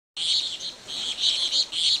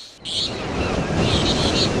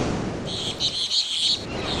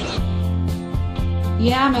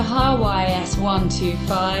Yamaha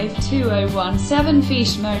YS125217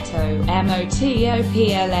 Fiche Moto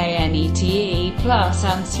Motoplanete plus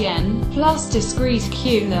ancien plus discrete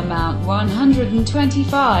cooler mount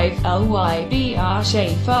 125 LYBR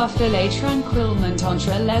farfalle tranquillement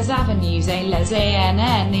entre les avenues et les annes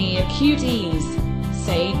acute ease.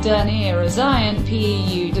 C'est dernier résilient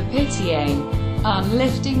peu de pitié.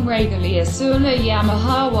 Unlifting regularly sur le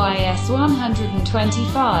Yamaha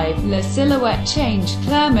YS125, la silhouette change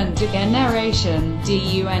clairement de génération,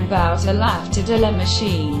 d'un bout à l'after de la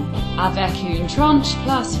machine. Avec une tranche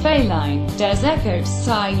plus féline, des écoutes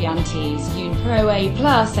saillantes, une proie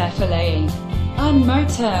plus effilée. Un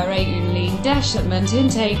moteur et une ligne d'échappement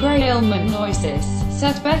intégrée illement noises,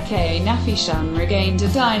 cette bec et affichant regain de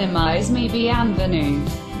dynamisme bienvenue.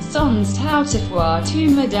 Sons toutefois tu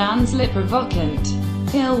dans le provocant.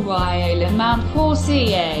 Il y le mount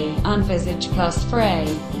coursier, un visage plus frais,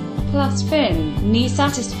 plus fin, ni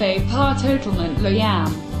satisfait pas totalement le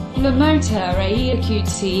yam. Le moteur est acute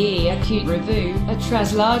revue, à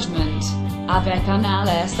très largement. Avec un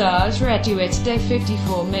alessage réduit de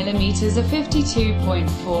 54 mm à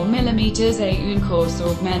 52.4 mm et une course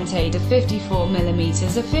augmentée de 54 mm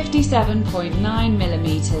à 57.9 mm.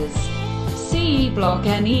 CE bloc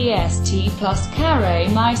NEST plus carré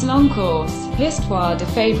mais long course, histoire de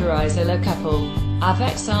favoriser le couple.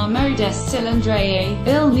 Avec son modeste cylindrée,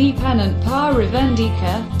 il n'y pénètre pas revendique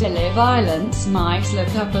de la violence mais le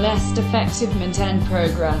couple est effectivement en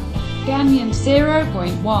progrès. Gagnant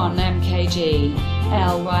 0.1 mkg.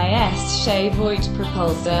 LYS chez Voigt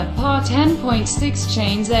propulsor par 10.6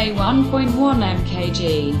 chains et 1.1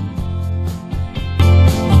 mkg.